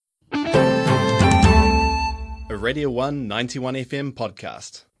a Radio 1 91 FM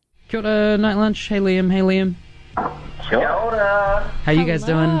podcast. Kia ora, Night Lunch. Hey Liam. Kia ora. How you guys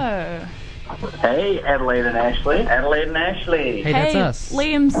doing? Hey, Adelaide and Ashley. Hey, that's us.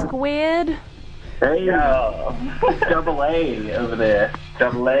 Liam Squared. Hey, double A over there.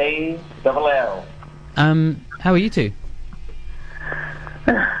 Double A, double L. How are you two?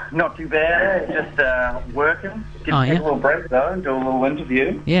 Not too bad. Just working. Take a little break though and do a little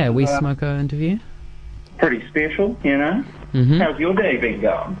interview. Yeah, we smoker interview. Pretty special, you know. Mm-hmm. How's your day been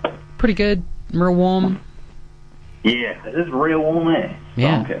going? Pretty good. Real warm. Yeah, it is real warm there.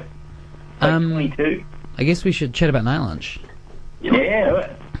 Yeah. Okay. Like 22. I guess we should chat about Night Lunch.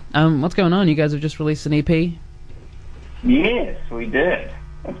 Yeah. What's going on? You guys have just released an EP? Yes, we did.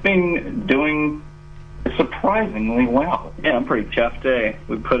 It's been doing surprisingly well. Yeah, I'm pretty chuffed, eh?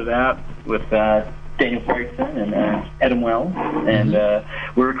 We put it out with Daniel Ferguson and Adam Wells, and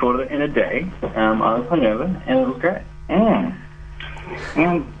we recorded it in a day. I was hungover, and it was great. And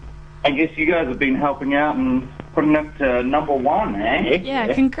I guess you guys have been helping out and putting it to number one, eh?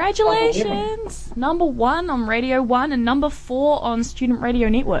 Yeah, congratulations! Number 1 on Radio 1 and number 4 on Student Radio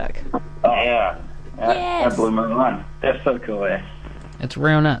Network. Oh, yeah. Yes. That blew my mind. That's so cool, eh? It's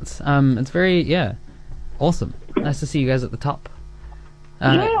real nuts. It's very, awesome. Nice to see you guys at the top.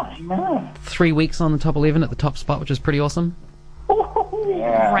 3 weeks on the top 11 at the top spot, which is pretty awesome.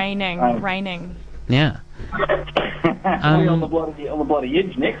 Yeah. Raining. Yeah. On the bloody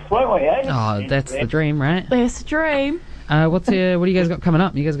edge next, won't we, eh? Oh, that's the dream, right? That's the dream. What do you guys got coming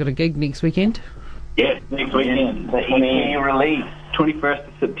up? You guys got a gig next weekend? Yes, next weekend. The EP release, 21st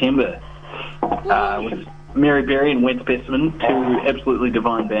of September. With Mary Berry and Wet Specimen, two absolutely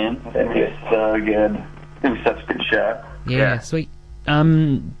divine bands. That was so good. It was such a good show. Yeah, sweet.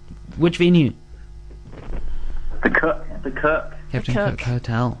 Which venue? The Cook. Captain Cook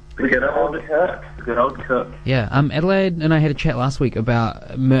Hotel. The good old Cook. Yeah, Adelaide and I had a chat last week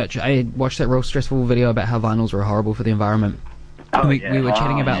about merch. I watched that real stressful video about how vinyls were horrible for the environment. We were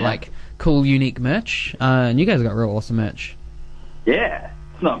chatting about like cool, unique merch, and you guys got real awesome merch. Yeah,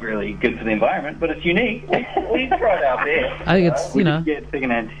 it's not really good for the environment, but it's unique. We tried out there. I think it's, we just get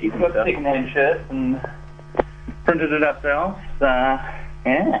secondhand tees and stuff. Secondhand shirts and printed it ourselves.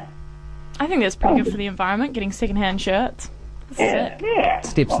 Yeah. I think that's pretty good for the environment, getting secondhand shirts. Yeah.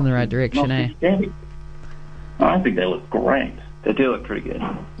 Steps in the right direction, eh? I think they look great. They do look pretty good.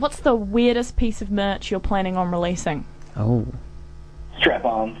 What's the weirdest piece of merch you're planning on releasing? Oh.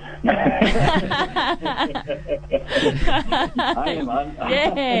 Strap-ons.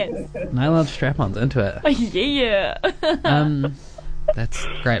 Yes. Nylon strap-ons, into it. Yeah. That's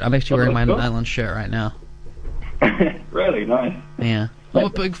great. I'm actually wearing my nylon shirt right now. Really nice. Yeah. I'm a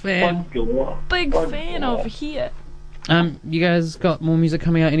big fan. Big fan over here. You guys got more music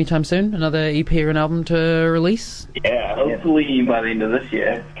coming out anytime soon? Another EP or an album to release? Yeah, hopefully by the end of this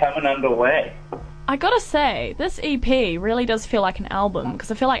year. It's coming underway. I gotta say, this EP really does feel like an album,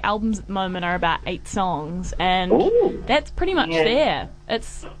 because I feel like albums at the moment are about 8 songs, and that's pretty much there.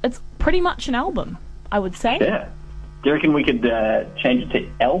 It's pretty much an album, I would say. Yeah. Do you reckon we could change it to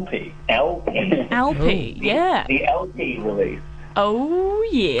LP? LP, yeah. The LP release. Oh,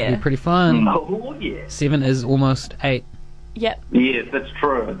 yeah. It'd be pretty fun. Oh, yeah. 7 is almost 8. Yep. Yes, that's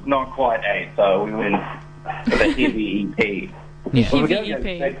true. It's not quite 8, so we went for the heavy EP. Yeah. Heavy Well,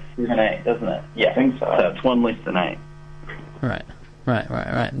 EP. 6, 7, 8, doesn't it? Yeah, I think so. So it's one less than 8. Right.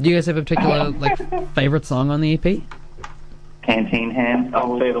 Do you guys have a particular favorite song on the EP? Canteen Hands.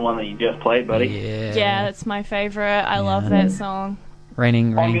 I'll say the one that you just played, buddy. Yeah, that's my favourite. I love that song.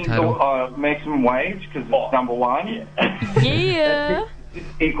 Raining title. Maximum Wage, because it's number 1. Yeah. It's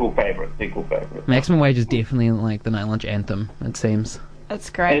equal favourite. Maximum Wage is definitely like the Night Lunch anthem, it seems. That's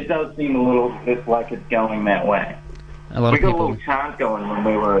great. It does seem a little bit like it's going that way. A lot We of got a people. little chant going when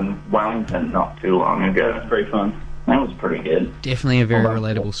we were in Wellington not too long ago. It was pretty fun. That was pretty good. Definitely a very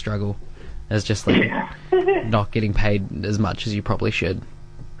relatable struggle. It's just like not getting paid as much as you probably should.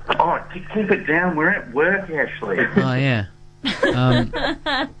 Oh, keep it down. We're at work, Ashley. Oh, yeah.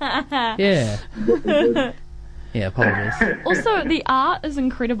 Yeah. Yeah, apologies. Also, the art is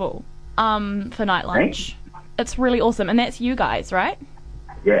incredible for Night Lunch. It's really awesome. And that's you guys, right?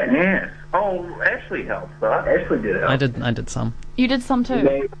 Yeah. Oh, Ashley helped, though. Ashley did it. I did some. You did some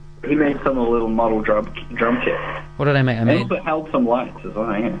too. He made some of the little model drum kit. What did I make? I He made. also held some lights as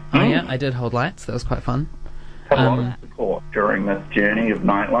well, yeah. Oh yeah, I did hold lights. That was quite fun. Had a lot of support during this journey of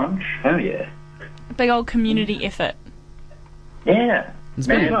Night Lunch. Oh, yeah. Big old community effort. Yeah. It's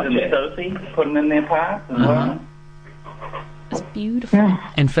Man been and Sophie putting in their parts as well. It's beautiful.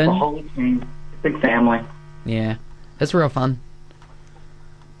 and The Finn. whole team. Big family. Yeah, it's real fun.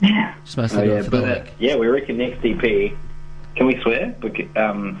 Yeah. Just mostly do it for the week. We reckon next EP. Can we swear?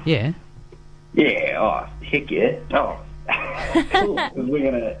 Yeah. Yeah. Oh, heck yeah. Oh. Cool. 'Cause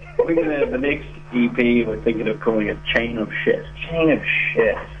we're gonna have the next EP. We're thinking of calling it Chain of Shit. Chain of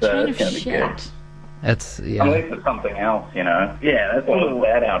Shit. So Chain it's of gonna be shit. good. It's Unless it's something else, Yeah, that's all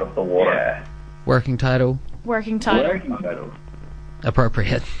that out of the water. Yeah. working title. Working title. Working title.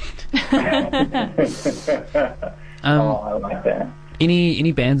 Appropriate. I like that.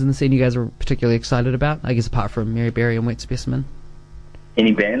 Any bands in the scene you guys are particularly excited about? I guess apart from Mary Berry and Wet Specimen.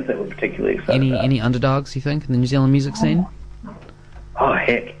 Any bands that we're particularly excited about? Any underdogs you think in the New Zealand music scene? Oh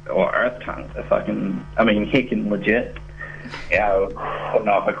heck, or Earth Tongues. Heck and legit. Yeah, I don't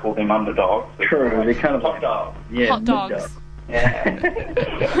know if I call them underdogs. True, they're kind of hot dogs. Yeah, Hot dogs.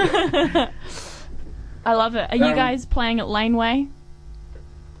 Yeah. I love it. Are you guys playing at Laneway?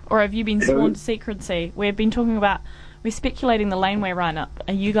 Or have you been sworn to secrecy? We're speculating the Laneway lineup.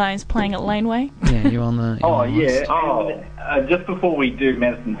 Are you guys playing at Laneway? Yeah, you're on the... Just before we do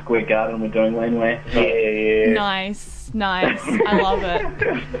Madison Square Garden, we're doing Laneway. Yeah. Nice. I love it.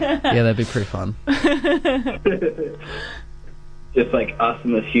 Yeah, that'd be pretty fun. Just like us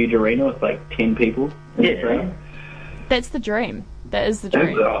in this huge arena with like 10 people. Yeah. That's the dream. That is the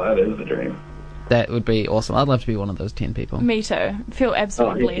dream. That is the dream. That would be awesome. I'd love to be one of those 10 people. Me too. Feel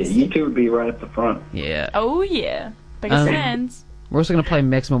absolutely blessed. You two would be right at the front. Yeah. Oh yeah. Biggest fans. We're also going to play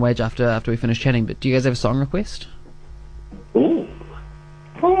Maximum Wage after we finish chatting, but do you guys have a song request? Ooh.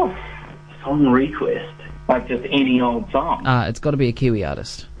 Song request. Like just any old song. It's got to be a Kiwi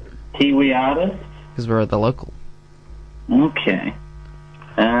artist. Kiwi artist? Because we're at the local. Okay.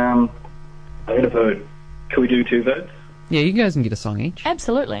 I'm going to vote. Can we do 2 votes? Yeah, you guys can get a song each.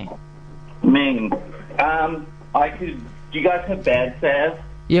 Absolutely. Man, I could... Do you guys have Bad Sav?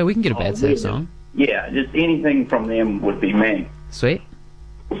 Yeah, we can get a Bad Sav song. Yeah, just anything from them would be me. Sweet.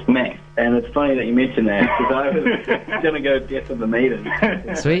 Me. And it's funny that you mentioned that, because I was going to go Death of the Maiden.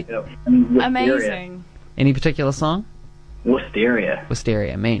 Sweet. Amazing. Any particular song? Wisteria.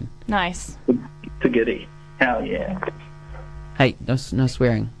 Wisteria, mean. Nice. It's a goodie. Hell yeah. Hey, no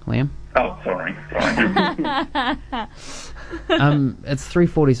swearing, Liam. Oh, sorry. It's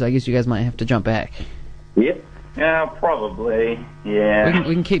 3:40, so I guess you guys might have to jump back. Yep. Yeah, probably. Yeah.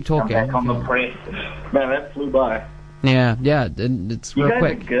 We can keep talking. I'm back on the press. Man, that flew by. Yeah, it's real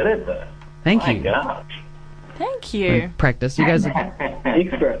quick. You guys are good at this. Thank you. My gosh. Thank you. Practice. You guys are...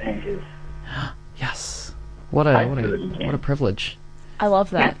 Expert anchors. Yes. What a privilege. I love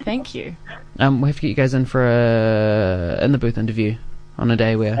that. Thank you. We have to get you guys in for a in the booth interview on a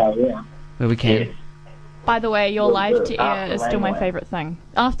day where we can. Yes. By the way, your live to air After is still my Laneway. favourite thing.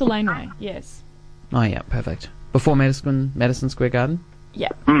 After Laneway, yes. Oh yeah, perfect. Before Madison Square Garden. Yeah.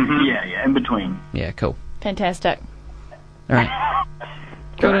 Mm-hmm. Yeah, in between. Yeah, cool. Fantastic. All right.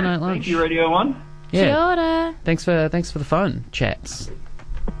 Go to Night Lunch. Thank you, Radio 1. Yeah. Kia ora. Thanks for the phone chats.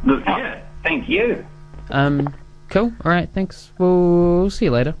 Yeah, thank you. Cool. All right. Thanks. We'll see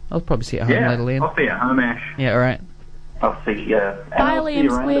you later. I'll probably see you at home later, Liam. I'll see you at home, Ash. Yeah. All right. I'll see you. Bye, Liam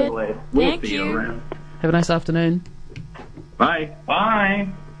Squid. Thank see you. around. Have a nice afternoon. Bye. Bye.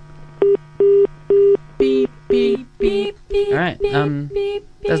 Beep, beep, beep, beep. All right. Beep, beep,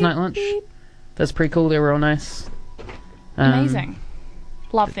 That's Night beep, Lunch. beep. That's pretty cool. They were all nice. Amazing.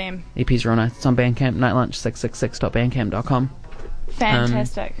 Love them. EPs are all nice. It's on Bandcamp. Nightlunch666.bandcamp.com.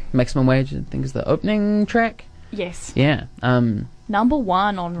 Fantastic. Maximum Wage, I think, is the opening track. Yes. Yeah. Number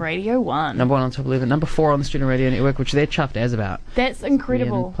 1 on Radio 1. Number 1 on Top 11. Number 4 on the Student Radio Network, which they're chuffed as about. That's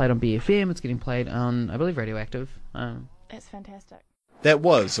incredible. Yeah, played on BFM. It's getting played on, I believe, Radioactive. That's fantastic. That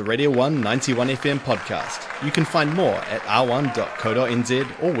was a Radio 1 91 FM podcast. You can find more at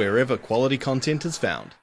r1.co.nz or wherever quality content is found.